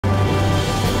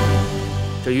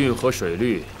这运河水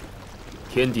绿，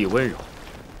天地温柔，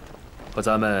和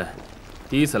咱们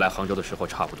第一次来杭州的时候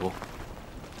差不多。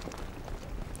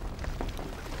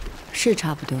是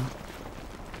差不多。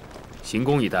行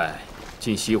宫一带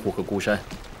近西湖和孤山，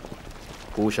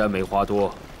孤山梅花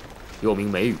多，又名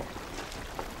梅雨，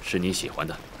是你喜欢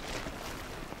的。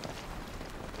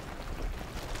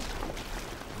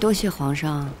多谢皇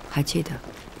上还记得。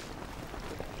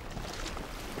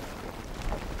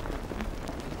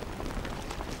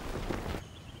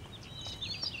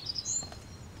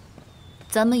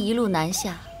咱们一路南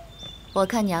下，我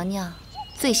看娘娘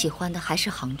最喜欢的还是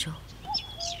杭州。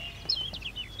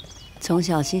从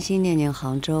小心心念念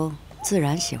杭州，自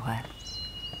然喜欢。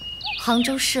杭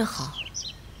州是好，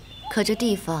可这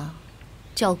地方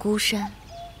叫孤山，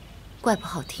怪不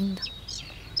好听的。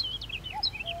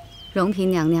容嫔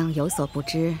娘娘有所不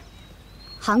知，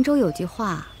杭州有句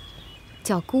话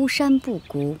叫“孤山不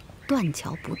孤，断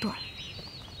桥不断”。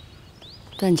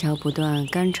断桥不断，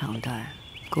肝肠断；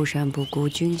孤山不孤，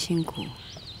军心孤。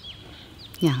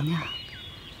娘娘，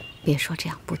别说这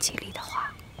样不吉利的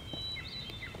话。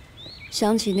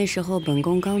想起那时候本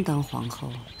宫刚当皇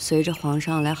后，随着皇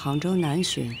上来杭州南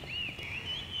巡，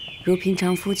如平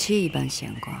常夫妻一般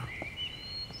闲逛。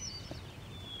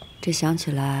这想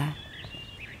起来，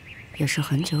也是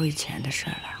很久以前的事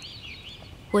了。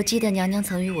我记得娘娘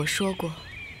曾与我说过，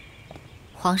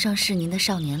皇上是您的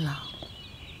少年郎。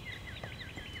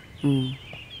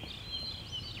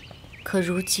可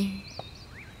如今，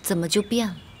怎么就变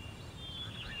了？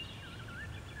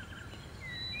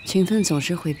情分总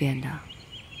是会变的，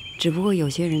只不过有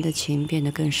些人的情变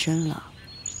得更深了，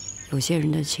有些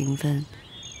人的情分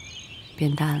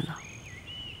变淡了。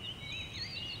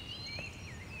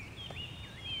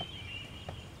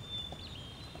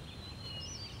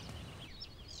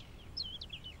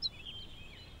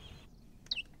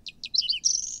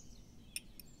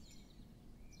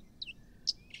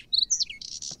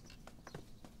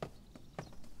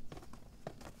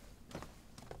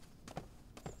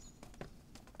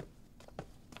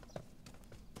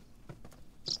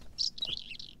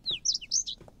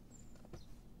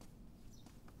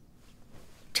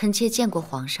臣妾见过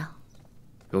皇上。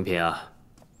容嫔啊，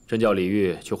朕叫李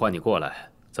煜去唤你过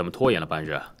来，怎么拖延了半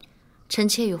日啊？臣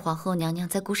妾与皇后娘娘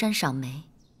在孤山赏梅，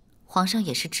皇上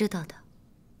也是知道的。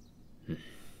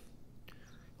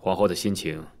皇后的心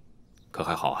情可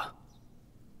还好啊？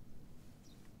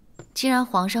既然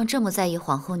皇上这么在意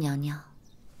皇后娘娘，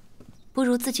不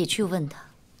如自己去问她，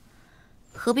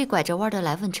何必拐着弯的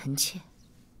来问臣妾？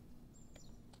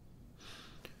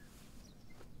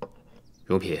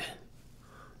容嫔，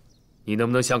你能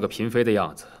不能像个嫔妃的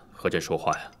样子和朕说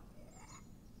话呀？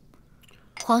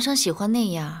皇上喜欢那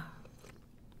样，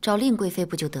找令贵妃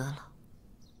不就得了？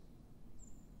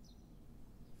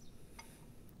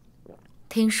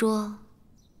听说，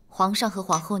皇上和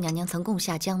皇后娘娘曾共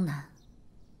下江南，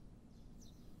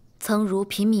曾如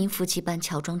平民夫妻般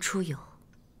乔装出游。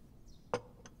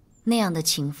那样的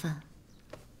情分，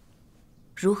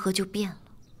如何就变了？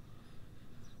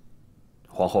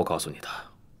皇后告诉你的。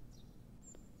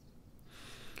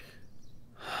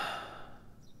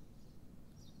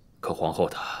可皇后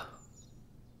她……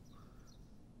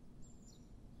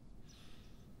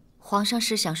皇上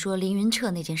是想说凌云彻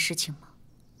那件事情吗？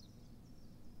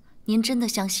您真的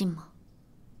相信吗？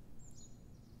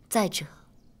再者，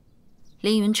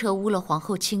凌云彻污了皇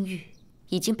后清誉，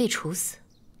已经被处死。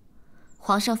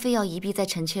皇上非要一臂在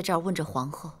臣妾这儿问着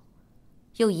皇后，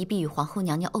又一臂与皇后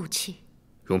娘娘怄气。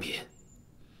容嫔，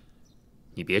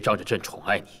你别仗着朕宠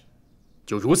爱你，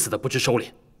就如此的不知收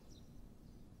敛。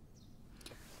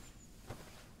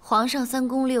皇上3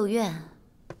宫6院，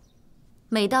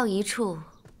每到一处，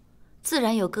自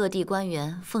然有各地官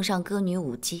员奉上歌女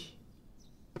舞姬。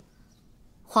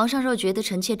皇上若觉得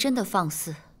臣妾真的放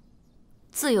肆，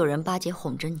自有人巴结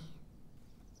哄着你。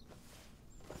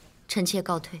臣妾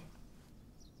告退。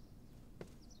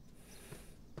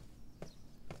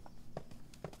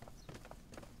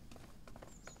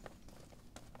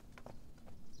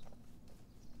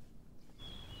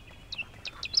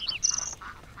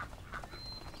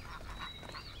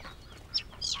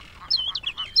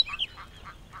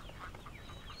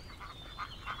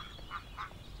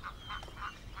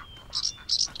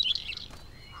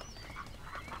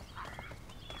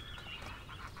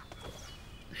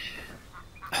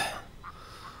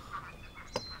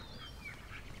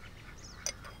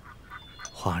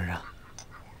皇上，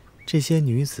这些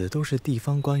女子都是地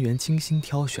方官员精心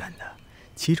挑选的，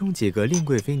其中几个令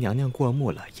贵妃娘娘过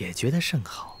目了，也觉得甚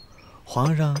好。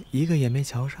皇上一个也没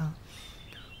瞧上。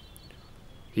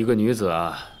一个女子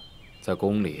啊，在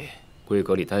宫里、闺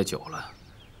阁里待久了，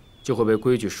就会被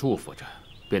规矩束缚着，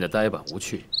变得呆板无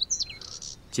趣。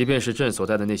即便是朕所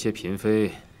带的那些嫔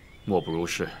妃，莫不如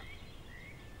是。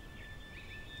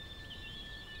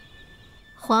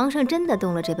皇上真的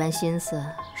动了这般心思？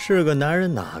是个男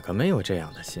人，哪个没有这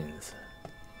样的心思？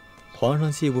皇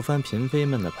上既不翻嫔妃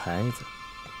们的牌子，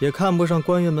也看不上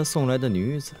官员们送来的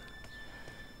女子，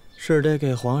是得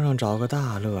给皇上找个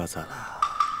大乐子了。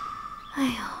哎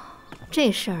呦，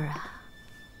这事儿啊，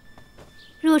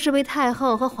若是被太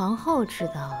后和皇后知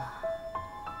道了，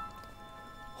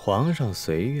皇上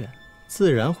随愿，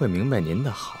自然会明白您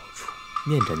的好处，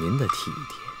念着您的体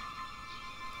贴。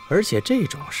而且这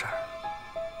种事儿，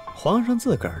皇上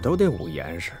自个儿都得捂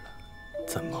严实了，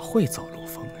怎么会走漏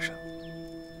风声？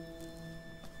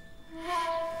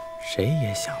谁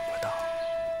也想不到，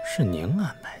是您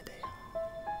安排的呀。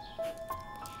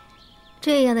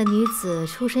这样的女子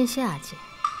出身下贱，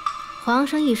皇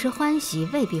上一时欢喜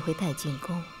未必会带进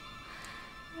宫，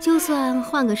就算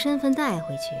换个身份带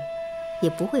回去，也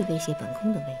不会威胁本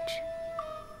宫的位置。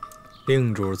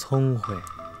令主聪慧，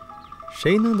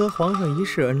谁能得皇上一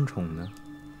世恩宠呢？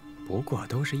不过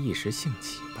都是一时兴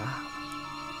起罢了。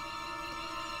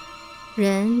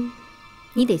人，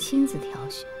你得亲自挑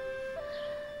选。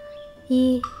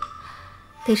一，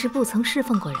得是不曾侍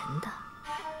奉过人的；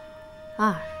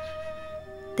二，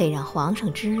得让皇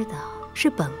上知道是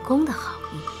本宫的好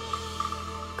意。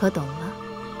可懂了？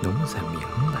奴才明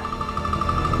白。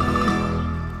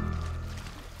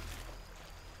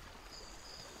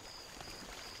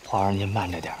皇上您慢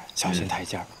着点，小心台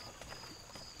阶儿。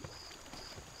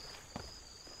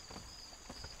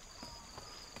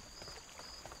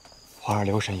皇上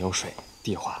留神有水，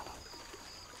地滑了。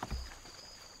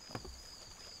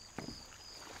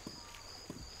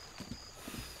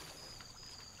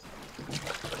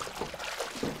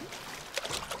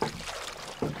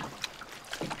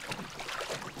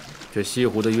这西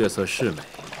湖的月色是美，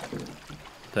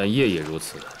但夜也如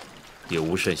此，也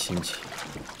无甚新奇。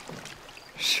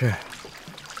是，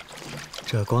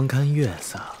这光看月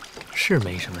色是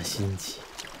没什么新奇。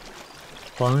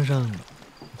皇上，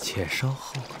且稍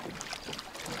后。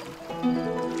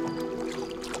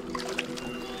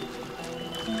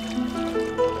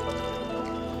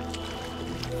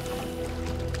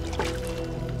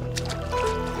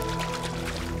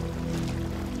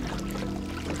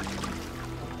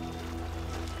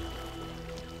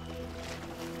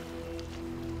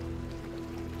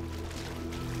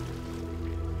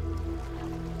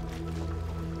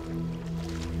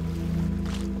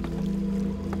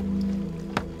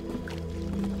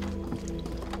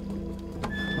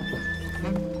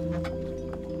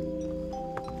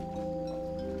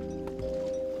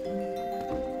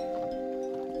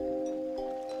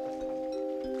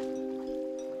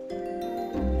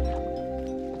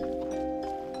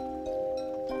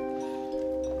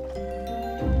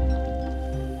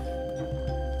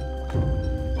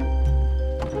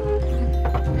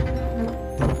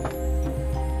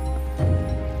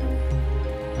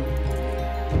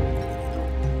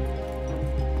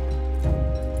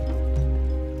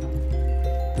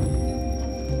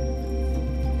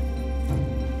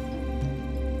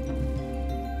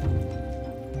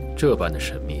这般的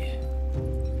神秘，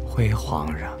回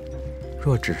皇上，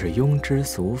若只是庸脂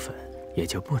俗粉，也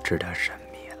就不值得神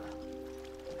秘了。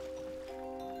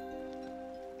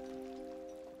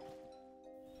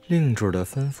令主的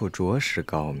吩咐着实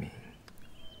高明，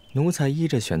奴才依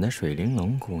着选的水玲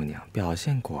珑姑娘，表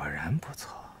现果然不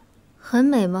错。很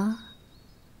美吗？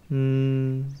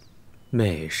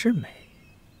美是美，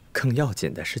更要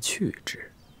紧的是趣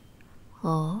致。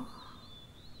哦。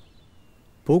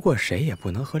不过谁也不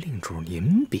能和令主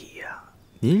您比呀，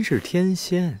您是天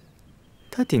仙，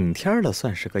他顶天了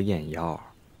算是个燕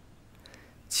妖。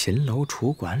秦楼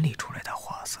楚馆里出来的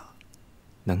货色，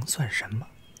能算什么？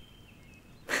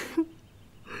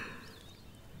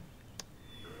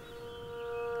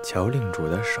瞧令主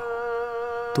的手，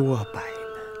多白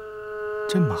嫩，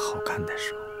这么好看的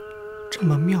手，这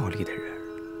么妙丽的人，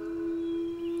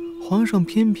皇上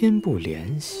偏偏不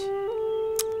怜惜。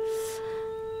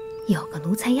有个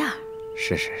奴才样儿。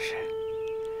是，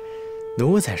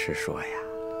奴才是说呀，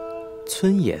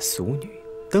村野俗女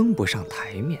登不上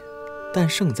台面，但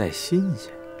胜在新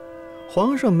鲜。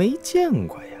皇上没见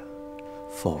过呀，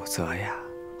否则呀，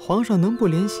皇上能不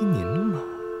怜惜您吗？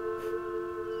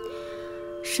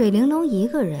水玲珑一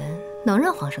个人能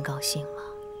让皇上高兴吗？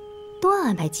多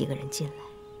安排几个人进来。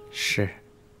是。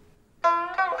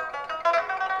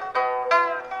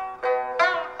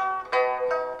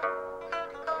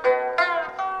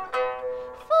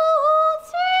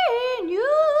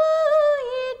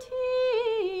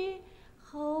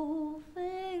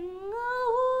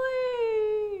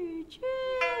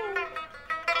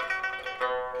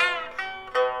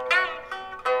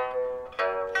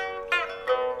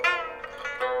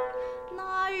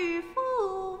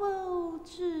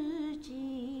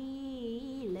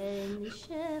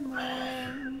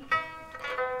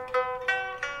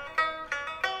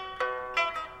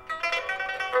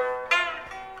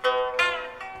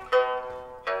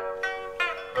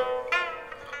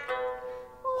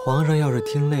皇上要是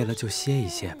听累了，就歇一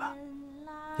歇吧。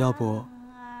要不，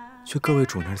去各位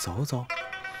主那儿走走？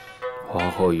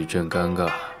皇后一阵尴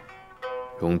尬，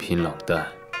容嫔冷淡，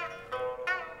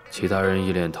其他人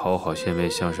一脸讨好献媚，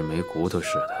像是没骨头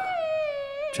似的，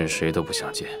真谁都不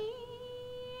想见。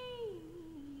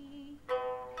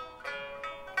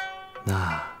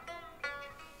那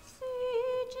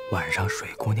晚上水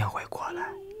姑娘会过来。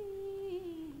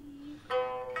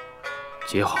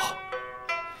极好。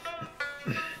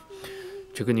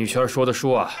这个女权说的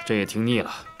书啊，朕也听腻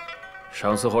了。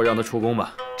上次后让她出宫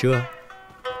吧。这，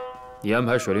你安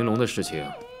排水玲珑的事情，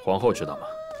皇后知道吗？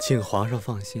请皇上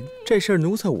放心，这事儿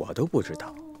奴才我都不知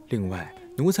道。另外，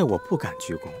奴才我不敢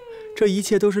鞠躬，这一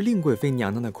切都是令贵妃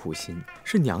娘娘的苦心，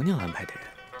是娘娘安排的人。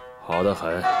好得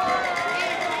很。